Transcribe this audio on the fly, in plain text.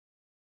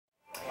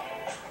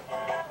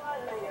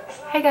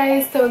Hey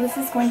guys, so this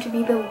is going to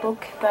be the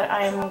look that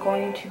I'm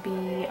going to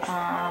be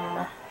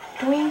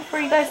doing for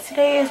you guys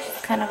today. It's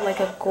just kind of like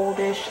a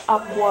goldish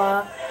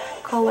aqua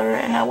color,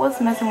 and I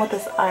was messing with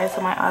this eye, so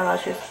my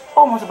eyelash is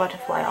almost about to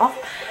fly off.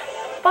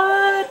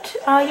 But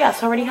yeah,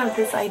 so I already have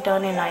this eye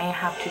done and I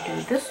have to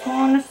do this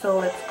one, so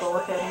let's go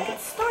ahead and get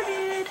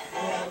started.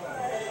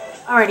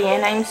 Alrighty,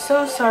 and I'm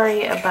so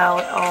sorry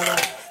about all of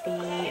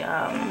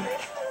the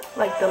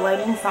like the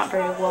lighting's not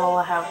very well.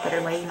 I have better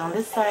lighting on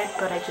this side,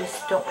 but I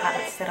just don't have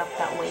it set up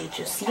that way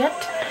just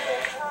yet.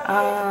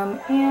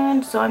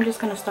 And so I'm just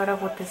gonna start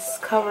off with this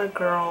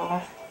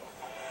CoverGirl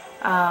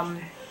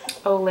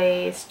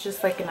Olay. It's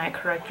just like an eye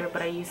corrector,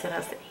 but I use it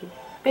as a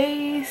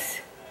base.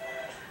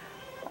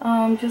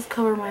 Just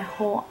cover my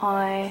whole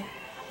eye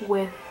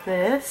with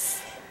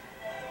this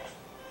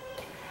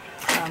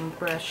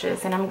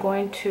brushes, and I'm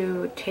going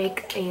to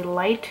take a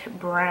light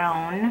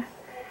brown.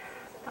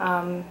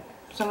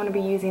 So I'm going to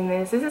be using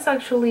this. This is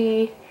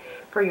actually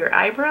for your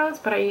eyebrows,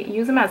 but I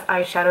use them as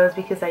eyeshadows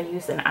because I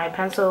use an eye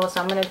pencil.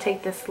 So I'm going to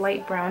take this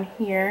light brown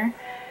here,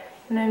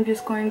 and I'm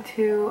just going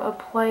to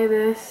apply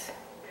this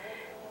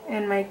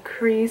in my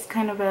crease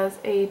kind of as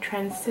a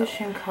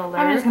transition color.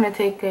 I'm just going to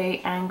take a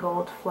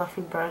angled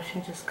fluffy brush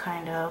and just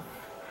kind of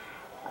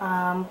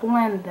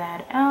blend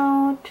that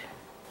out.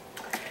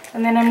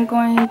 And then I'm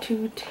going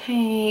to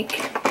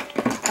take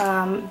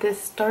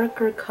this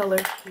darker color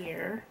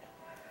here.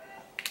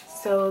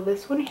 So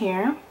this one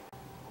here.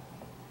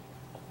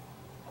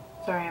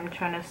 Sorry, I'm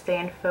trying to stay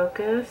in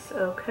focus.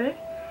 Okay.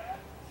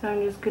 So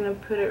I'm just going to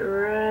put it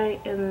right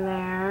in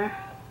there.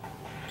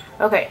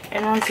 Okay,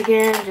 and once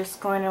again, just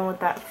going in with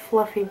that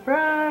fluffy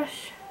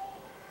brush.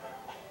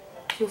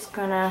 Just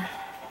gonna,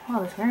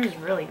 oh, this mirror is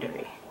really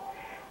dirty.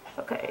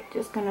 Okay,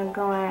 just gonna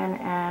go in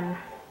and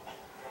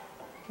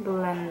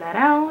blend that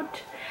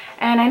out.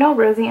 And I know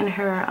Rosie in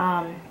her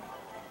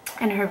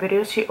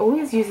videos, she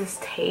always uses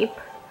tape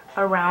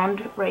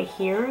around right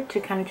here to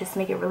kind of just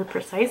make it really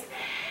precise,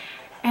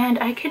 and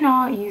I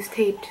cannot use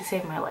tape to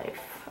save my life.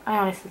 I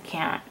honestly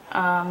can't.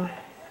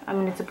 I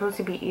mean, it's supposed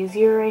to be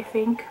easier, I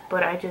think,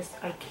 but I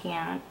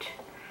can't.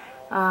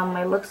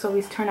 My looks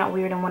always turn out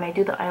weird, and when I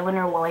do the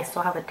eyeliner while I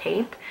still have the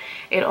tape,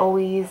 it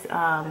always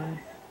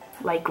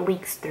like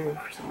leaks through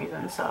for some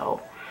reason.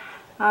 So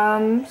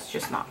it's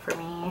just not for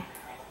me.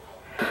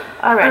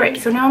 Alright,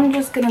 so now I'm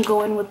just gonna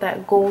go in with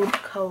that gold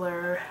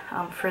color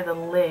for the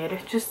lid,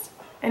 just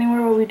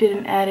anywhere where we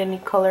didn't add any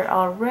color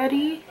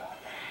already.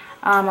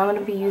 I'm going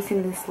to be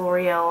using this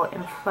L'Oreal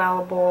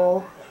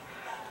Infallible.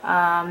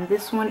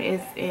 This one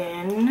is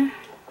in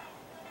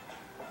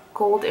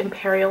Gold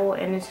Imperial,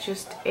 and it's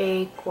just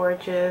a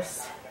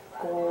gorgeous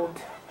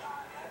gold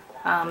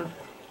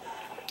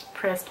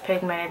pressed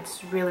pigment.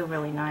 It's really,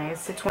 really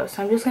nice. So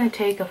I'm just going to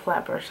take a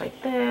flat brush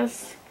like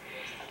this,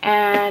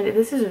 and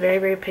this is very,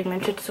 very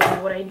pigmented. So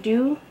what I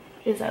do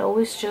is I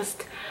always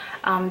just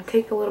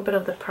take a little bit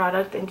of the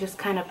product and just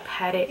kind of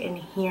pat it in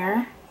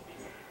here,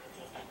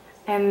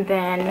 and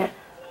then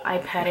I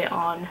pat it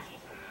on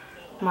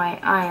my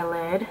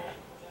eyelid.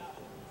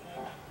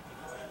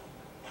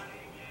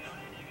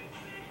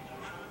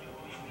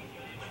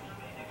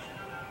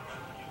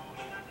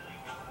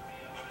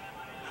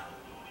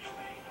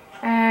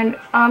 And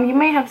you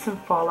may have some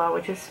fallout,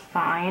 which is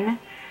fine.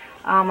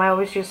 I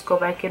always just go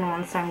back in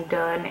once I'm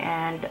done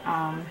and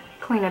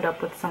clean it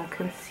up with some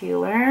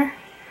concealer.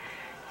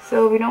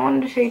 So we don't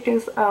want to take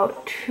this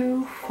out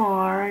too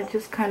far,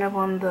 just kind of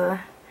on the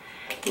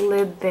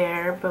lid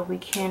there, but we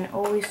can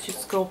always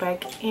just go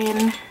back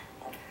in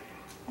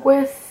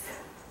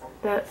with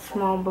that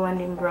small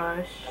blending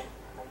brush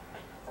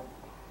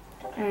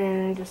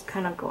and just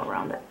kind of go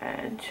around the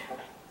edge.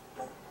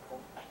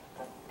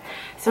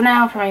 So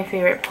now for my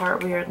favorite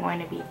part, we are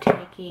going to be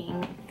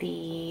taking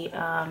the,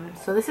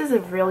 so this is a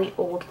really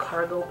old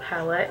cargo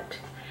palette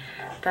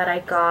that I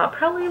got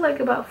probably like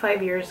about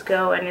 5 years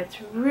ago, and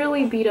it's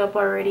really beat up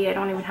already. I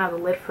don't even have the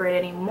lid for it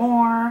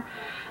anymore.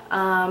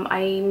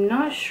 I'm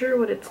not sure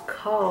what it's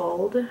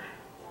called,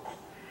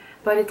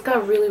 but it's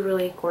got really,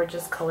 really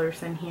gorgeous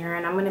colors in here,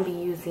 and I'm going to be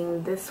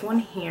using this one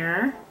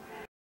here.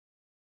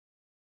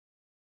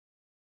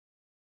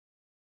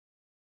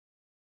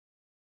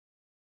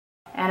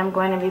 And I'm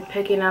going to be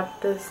picking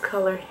up this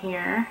color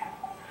here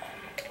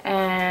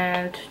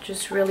and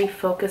just really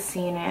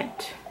focusing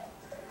it.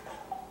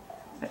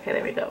 Okay,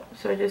 there we go.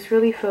 So just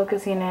really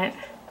focusing it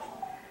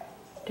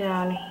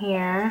down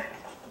here.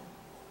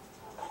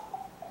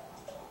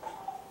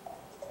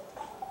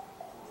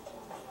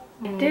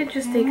 I did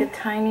just take a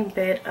tiny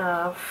bit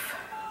of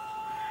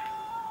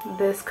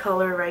this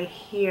color right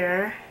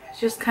here. It's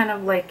just kind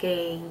of like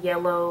a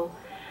yellow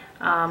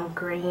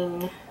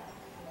green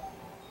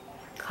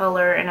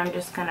color, and I'm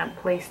just gonna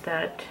place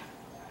that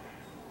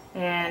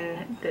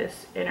in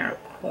this inner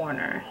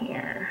corner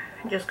here.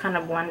 Just kind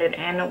of blend it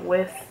in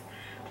with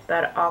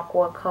that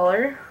aqua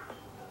color.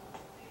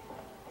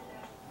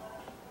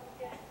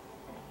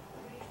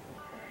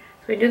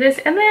 So we do this,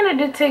 and then I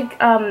did take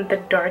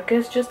the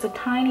darkest, just a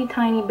tiny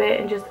bit,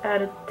 and just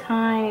add a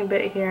tiny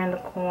bit here in the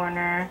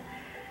corner,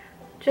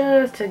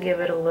 just to give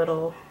it a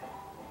little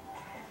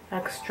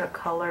extra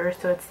color,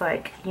 so it's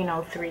like, you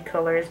know, 3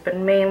 colors, but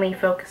mainly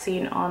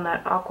focusing on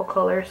that aqua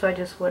color. So I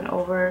just went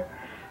over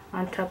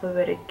on top of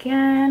it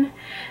again,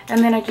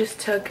 and then I just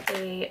took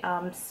a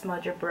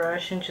smudger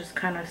brush and just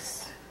kind of,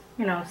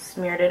 you know,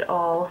 smeared it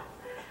all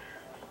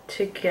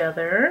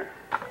together.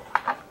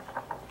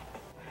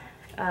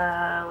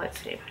 Let's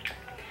see,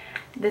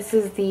 this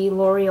is the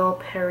L'Oreal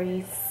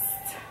Paris,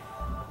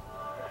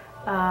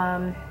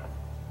 I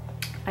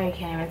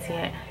can't even see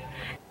it.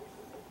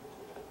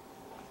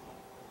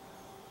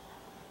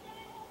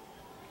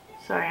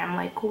 Sorry, I'm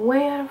like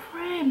way out of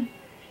frame.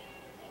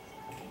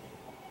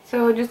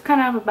 So just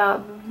kind of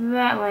about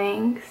that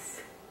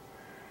length.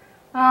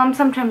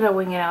 Sometimes I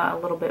wing it out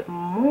a little bit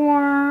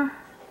more.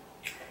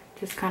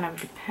 Just kind of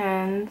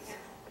depends.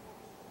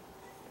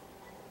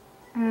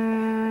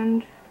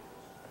 And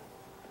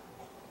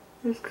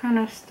just kind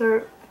of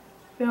start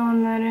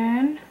filling that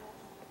in.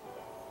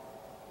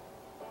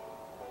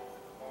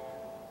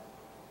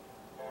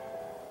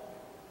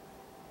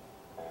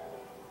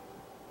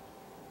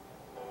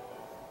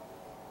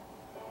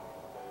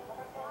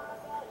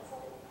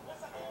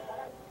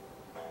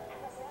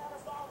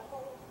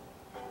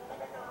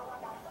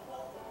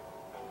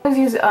 I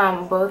always use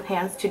both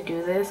hands to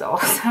do this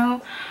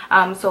also.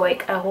 So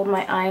like I hold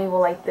my eye angle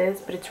like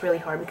this, but it's really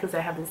hard because I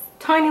have this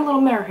tiny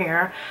little mirror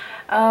here.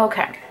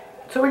 Okay,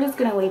 so we're just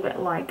gonna leave it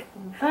like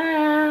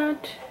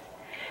that.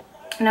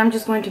 And I'm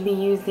just going to be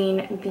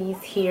using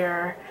these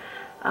here.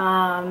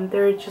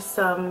 They're just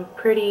some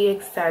pretty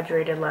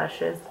exaggerated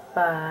lashes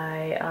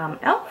by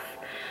Elf.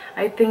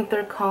 I think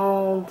they're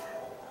called,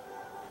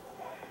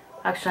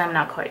 actually I'm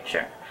not quite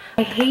sure.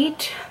 I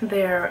hate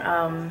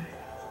their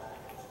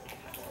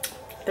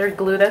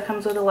glue that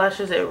comes with the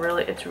lashes.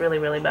 It's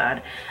really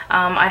bad.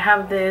 I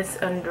have this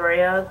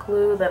Andrea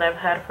glue that I've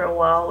had for a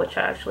while, which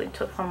I actually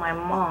took from my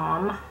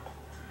mom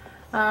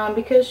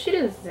because she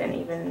doesn't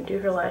even do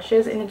her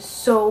lashes, and it's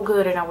so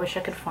good, and I wish I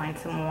could find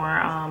some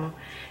more.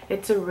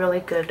 It's a really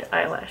good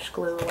eyelash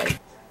glue. Like,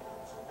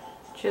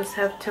 just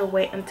have to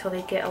wait until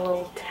they get a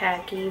little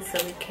tacky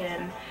so we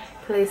can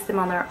place them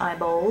on their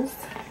eyeballs.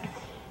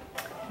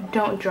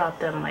 Don't drop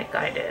them like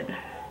I did.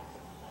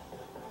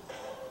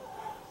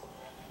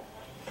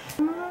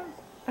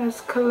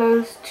 As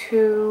close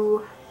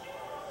to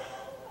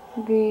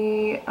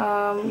the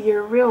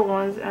your real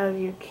ones as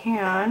you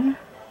can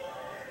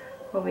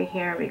over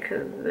here,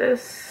 because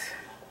this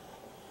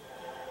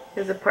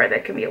is a part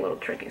that can be a little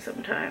tricky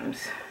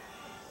sometimes.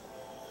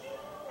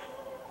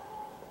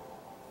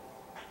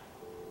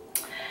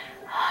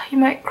 You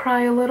might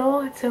cry a little,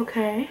 it's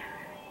okay.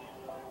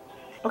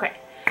 Okay,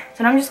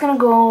 so now I'm just gonna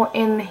go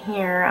in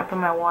here up in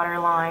my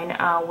waterline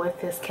with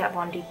this Kat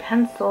Von D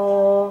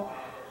pencil.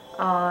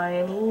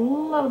 I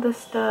love this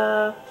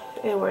stuff.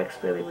 It works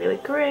really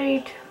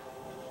great.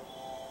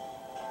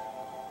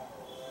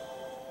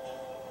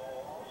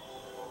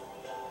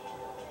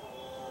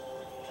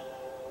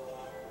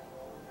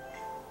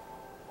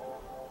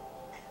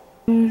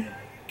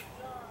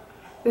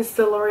 This is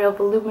the L'Oreal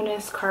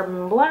Voluminous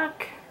Carbon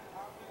Black.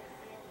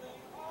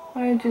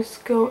 I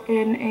just go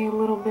in a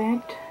little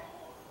bit.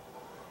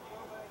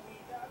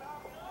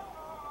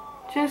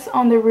 Just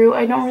on the root.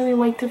 I don't really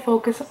like to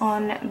focus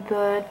on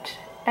the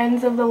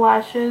ends of the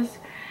lashes,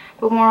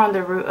 but more on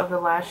the root of the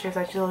lashes.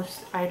 I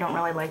don't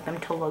really like them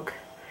to look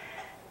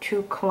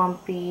too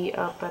clumpy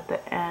up at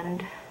the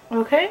end.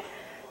 Okay,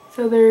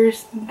 so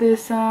there's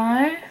this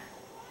eye,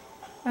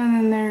 and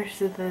then there's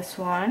this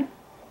one.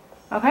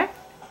 Okay,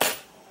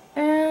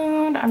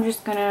 and I'm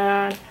just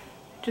gonna,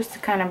 just to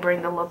kind of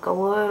bring the look a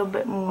little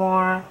bit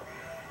more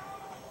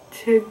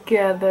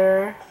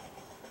together,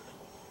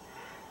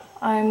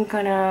 I'm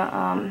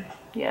gonna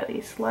yeah,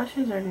 these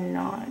lashes are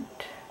not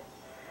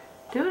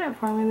doing it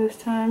for me this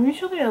time.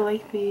 Usually I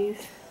like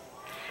these.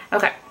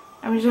 Okay,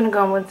 I'm just gonna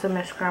go with some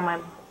mascara on my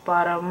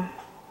bottom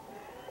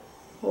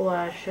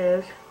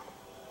lashes.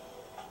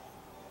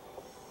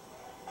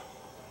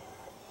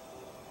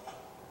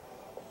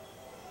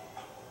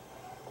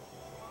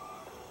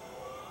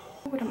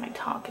 What am I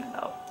talking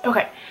about?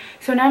 Okay,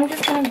 so now I'm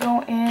just gonna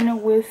go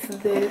in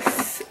with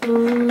this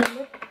lip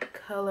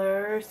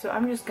color. So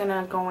I'm just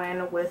gonna go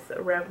in with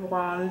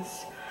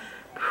Revlon's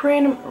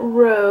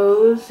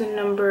Primrose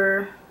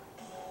number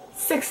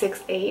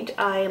 668.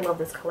 I love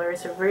this color.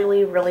 It's a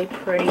really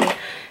pretty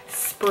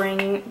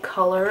spring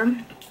color.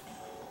 I'm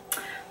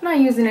not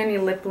using any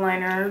lip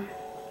liner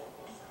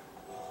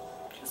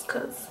just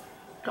because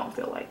I don't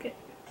feel like it.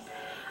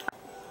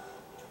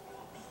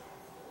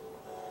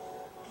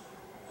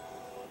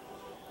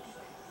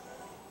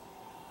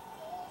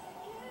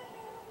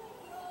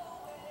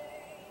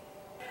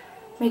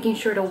 Making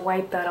sure to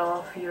wipe that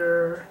off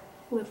your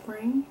lip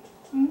ring.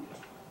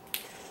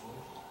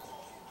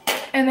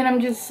 And then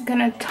I'm just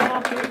gonna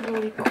top it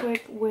really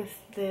quick with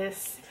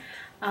this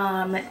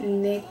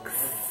NYX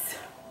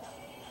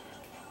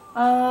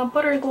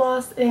Butter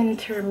Gloss in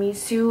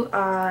Tiramisu.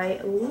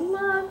 I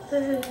love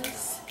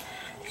this.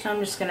 So I'm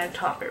just gonna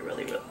top it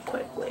really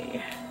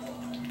quickly.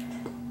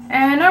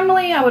 And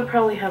normally I would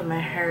probably have my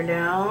hair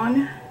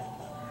down.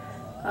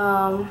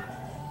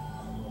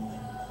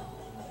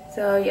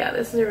 So yeah,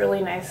 this is a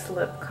really nice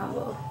lip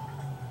combo.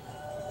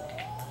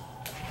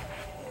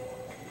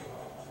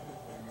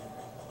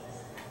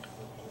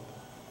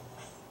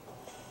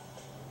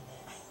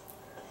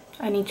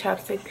 I need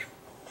chapstick.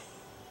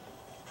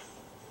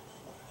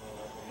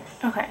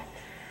 Okay,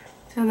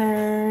 so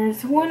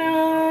there's one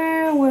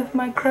eye with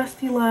my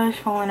crusty lash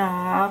falling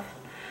off.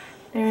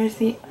 There's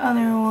the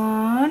other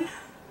one.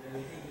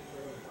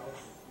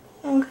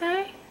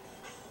 Okay.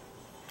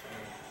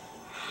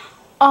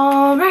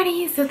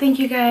 Alrighty, so thank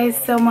you guys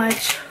so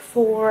much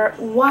for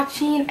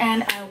watching,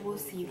 and I will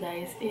see you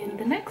guys in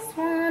the next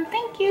one.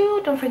 Thank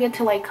you. Don't forget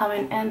to like,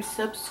 comment, and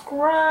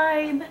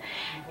subscribe,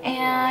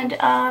 and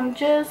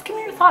just give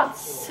me your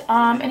thoughts,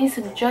 any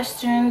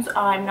suggestions.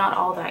 I'm not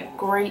all that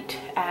great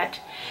at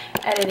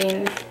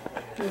editing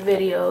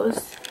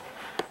videos.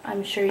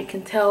 I'm sure you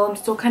can tell I'm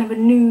still kind of a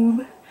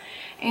noob,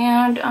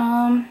 and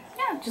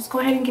yeah, just go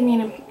ahead and give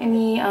me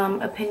any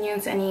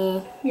opinions,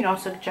 any, you know,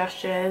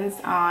 suggestions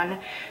on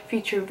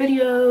future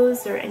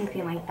videos or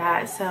anything like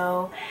that.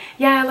 So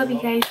yeah, I love you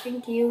guys.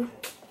 Thank you.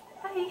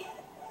 Bye.